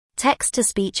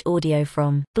Text-to-speech audio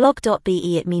from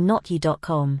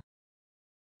blog.be@me-not-you.com.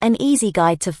 An Easy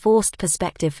Guide to Forced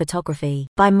Perspective Photography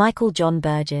by Michael John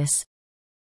Burgess.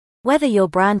 Whether you're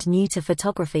brand new to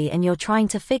photography and you're trying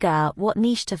to figure out what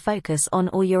niche to focus on,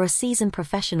 or you're a seasoned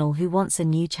professional who wants a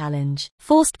new challenge,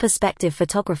 forced perspective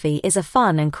photography is a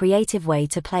fun and creative way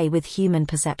to play with human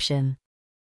perception.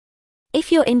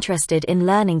 If you're interested in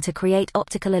learning to create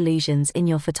optical illusions in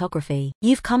your photography,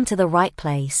 you've come to the right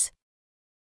place.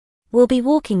 We'll be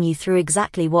walking you through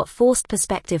exactly what forced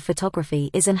perspective photography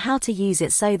is and how to use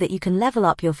it so that you can level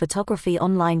up your photography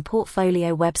online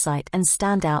portfolio website and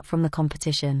stand out from the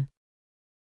competition.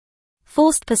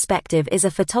 Forced perspective is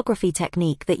a photography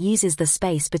technique that uses the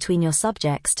space between your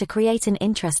subjects to create an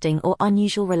interesting or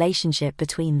unusual relationship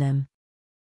between them.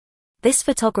 This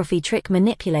photography trick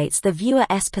manipulates the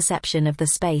viewer's perception of the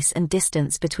space and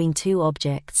distance between two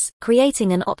objects,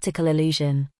 creating an optical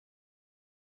illusion.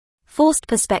 Forced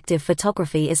perspective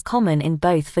photography is common in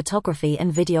both photography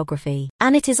and videography,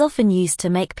 and it is often used to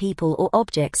make people or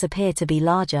objects appear to be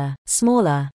larger,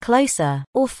 smaller, closer,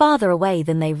 or farther away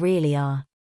than they really are.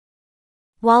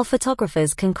 While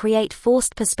photographers can create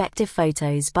forced perspective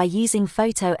photos by using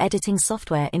photo editing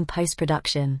software in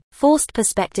post-production, forced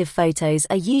perspective photos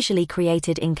are usually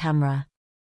created in camera.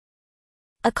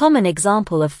 A common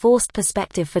example of forced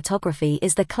perspective photography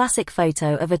is the classic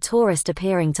photo of a tourist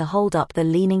appearing to hold up the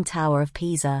Leaning Tower of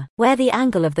Pisa, where the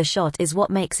angle of the shot is what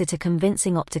makes it a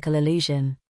convincing optical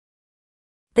illusion.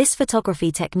 This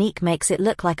photography technique makes it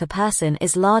look like a person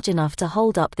is large enough to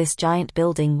hold up this giant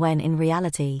building when in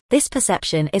reality, this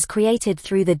perception is created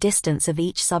through the distance of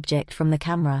each subject from the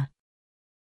camera.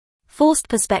 Forced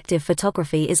perspective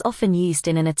photography is often used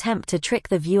in an attempt to trick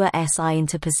the viewer's eye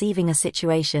into perceiving a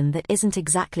situation that isn't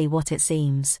exactly what it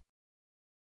seems.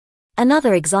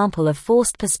 Another example of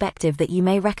forced perspective that you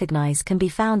may recognize can be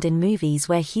found in movies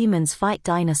where humans fight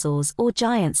dinosaurs or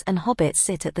giants and hobbits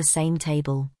sit at the same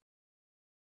table.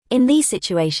 In these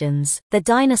situations, the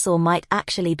dinosaur might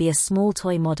actually be a small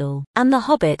toy model, and the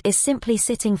hobbit is simply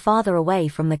sitting farther away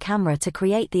from the camera to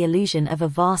create the illusion of a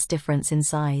vast difference in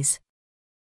size.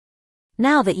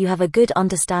 Now that you have a good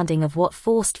understanding of what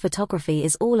forced photography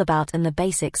is all about and the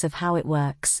basics of how it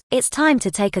works, it's time to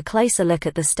take a closer look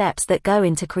at the steps that go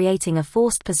into creating a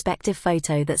forced perspective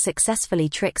photo that successfully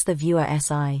tricks the viewer's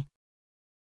eye.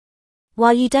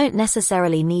 While you don't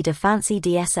necessarily need a fancy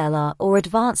DSLR or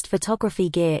advanced photography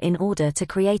gear in order to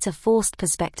create a forced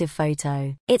perspective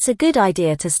photo, it's a good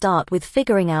idea to start with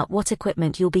figuring out what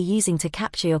equipment you'll be using to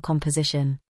capture your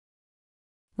composition.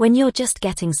 When you're just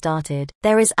getting started,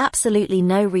 there is absolutely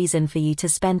no reason for you to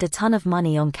spend a ton of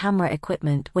money on camera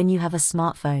equipment when you have a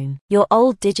smartphone, your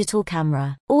old digital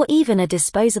camera, or even a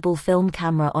disposable film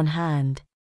camera on hand.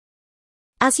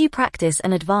 As you practice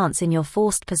and advance in your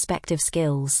forced perspective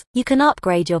skills, you can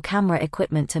upgrade your camera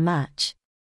equipment to match.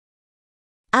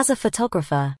 As a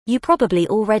photographer, you probably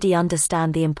already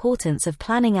understand the importance of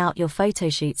planning out your photo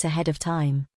shoots ahead of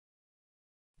time.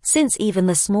 Since even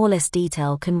the smallest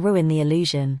detail can ruin the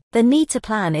illusion, the need to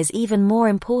plan is even more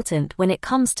important when it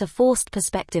comes to forced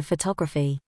perspective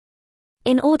photography.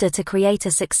 In order to create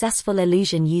a successful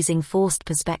illusion using forced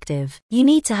perspective, you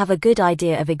need to have a good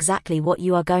idea of exactly what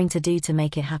you are going to do to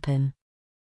make it happen.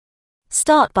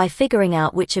 Start by figuring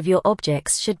out which of your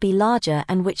objects should be larger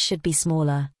and which should be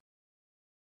smaller.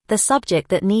 The subject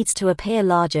that needs to appear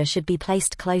larger should be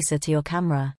placed closer to your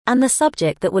camera, and the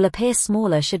subject that will appear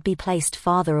smaller should be placed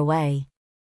farther away.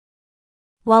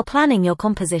 While planning your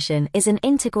composition is an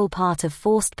integral part of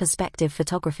forced perspective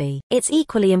photography, it's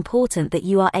equally important that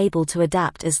you are able to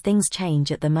adapt as things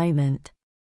change at the moment.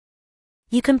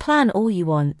 You can plan all you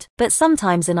want, but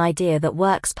sometimes an idea that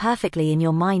works perfectly in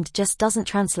your mind just doesn't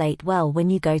translate well when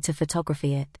you go to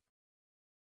photography it.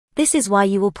 This is why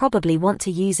you will probably want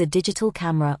to use a digital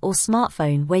camera or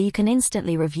smartphone where you can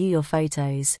instantly review your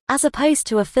photos, as opposed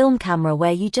to a film camera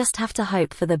where you just have to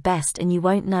hope for the best and you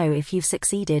won't know if you've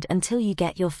succeeded until you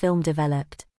get your film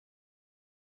developed.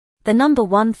 The number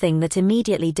one thing that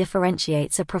immediately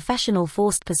differentiates a professional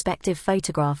forced perspective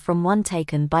photograph from one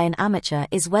taken by an amateur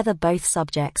is whether both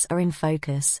subjects are in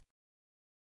focus.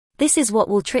 This is what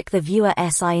will trick the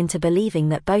viewer's eye into believing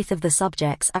that both of the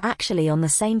subjects are actually on the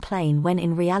same plane when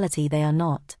in reality they are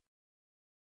not.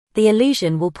 The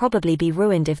illusion will probably be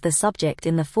ruined if the subject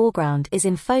in the foreground is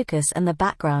in focus and the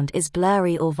background is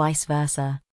blurry, or vice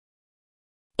versa.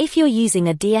 If you're using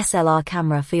a DSLR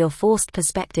camera for your forced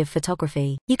perspective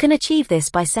photography, you can achieve this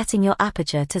by setting your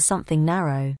aperture to something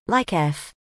narrow, like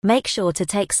f. Make sure to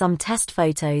take some test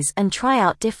photos and try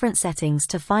out different settings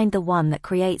to find the one that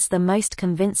creates the most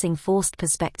convincing forced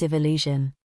perspective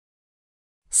illusion.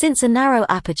 Since a narrow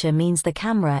aperture means the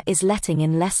camera is letting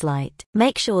in less light,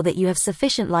 make sure that you have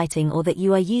sufficient lighting or that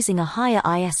you are using a higher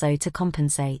ISO to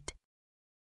compensate.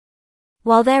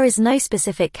 While there is no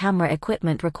specific camera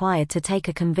equipment required to take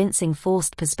a convincing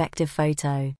forced perspective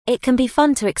photo, it can be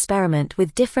fun to experiment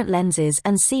with different lenses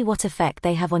and see what effect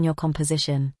they have on your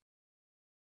composition.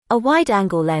 A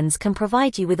wide-angle lens can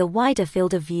provide you with a wider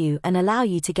field of view and allow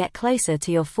you to get closer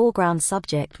to your foreground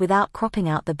subject without cropping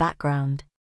out the background.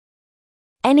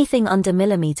 Anything under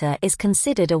millimeter is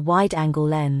considered a wide-angle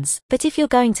lens, but if you're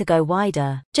going to go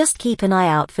wider, just keep an eye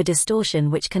out for distortion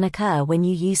which can occur when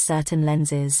you use certain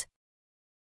lenses.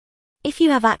 If you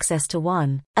have access to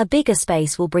one, a bigger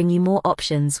space will bring you more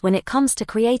options when it comes to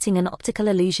creating an optical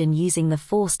illusion using the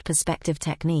forced perspective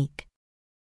technique.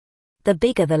 The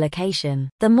bigger the location,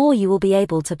 the more you will be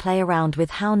able to play around with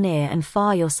how near and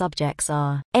far your subjects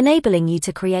are, enabling you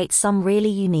to create some really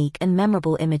unique and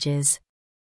memorable images.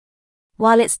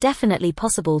 While it's definitely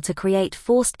possible to create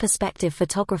forced perspective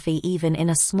photography even in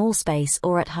a small space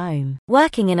or at home,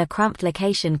 working in a cramped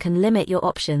location can limit your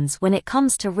options when it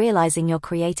comes to realizing your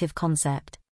creative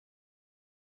concept.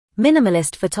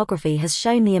 Minimalist photography has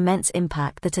shown the immense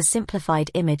impact that a simplified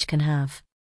image can have.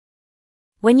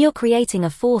 When you're creating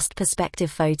a forced perspective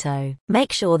photo,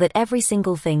 make sure that every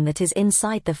single thing that is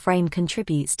inside the frame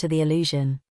contributes to the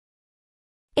illusion.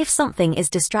 If something is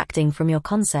distracting from your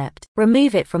concept,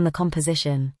 remove it from the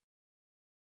composition.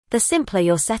 The simpler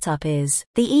your setup is,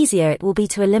 the easier it will be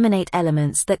to eliminate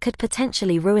elements that could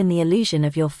potentially ruin the illusion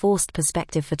of your forced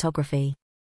perspective photography.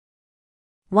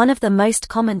 One of the most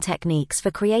common techniques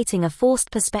for creating a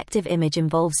forced perspective image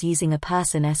involves using a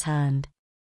person's hand.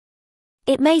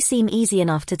 It may seem easy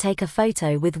enough to take a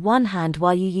photo with one hand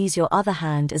while you use your other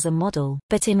hand as a model,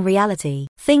 but in reality,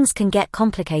 things can get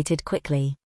complicated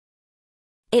quickly.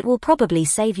 It will probably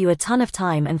save you a ton of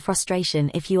time and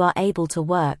frustration if you are able to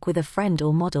work with a friend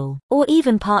or model, or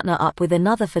even partner up with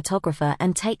another photographer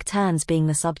and take turns being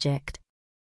the subject.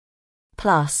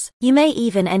 Plus, you may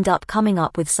even end up coming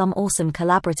up with some awesome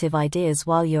collaborative ideas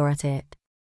while you're at it.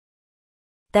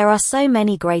 There are so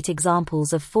many great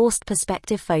examples of forced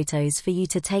perspective photos for you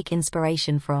to take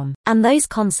inspiration from, and those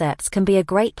concepts can be a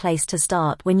great place to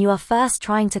start when you are first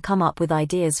trying to come up with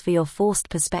ideas for your forced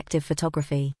perspective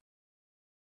photography.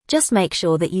 Just make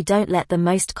sure that you don't let the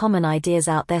most common ideas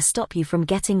out there stop you from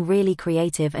getting really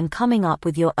creative and coming up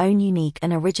with your own unique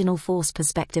and original forced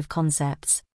perspective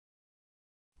concepts.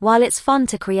 While it's fun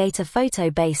to create a photo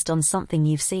based on something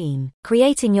you've seen,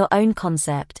 creating your own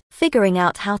concept, figuring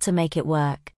out how to make it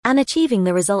work, and achieving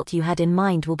the result you had in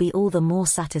mind will be all the more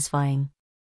satisfying.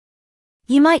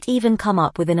 You might even come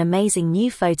up with an amazing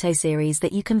new photo series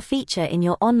that you can feature in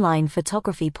your online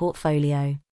photography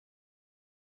portfolio.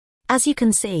 As you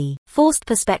can see, forced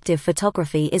perspective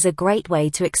photography is a great way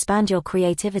to expand your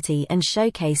creativity and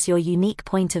showcase your unique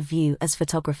point of view as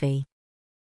photography.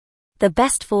 The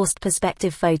best forced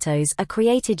perspective photos are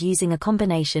created using a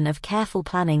combination of careful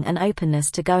planning and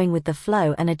openness to going with the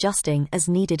flow and adjusting as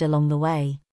needed along the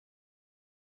way.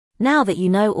 Now that you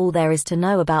know all there is to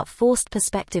know about forced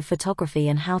perspective photography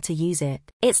and how to use it,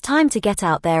 it's time to get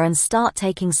out there and start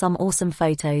taking some awesome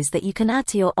photos that you can add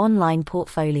to your online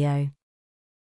portfolio.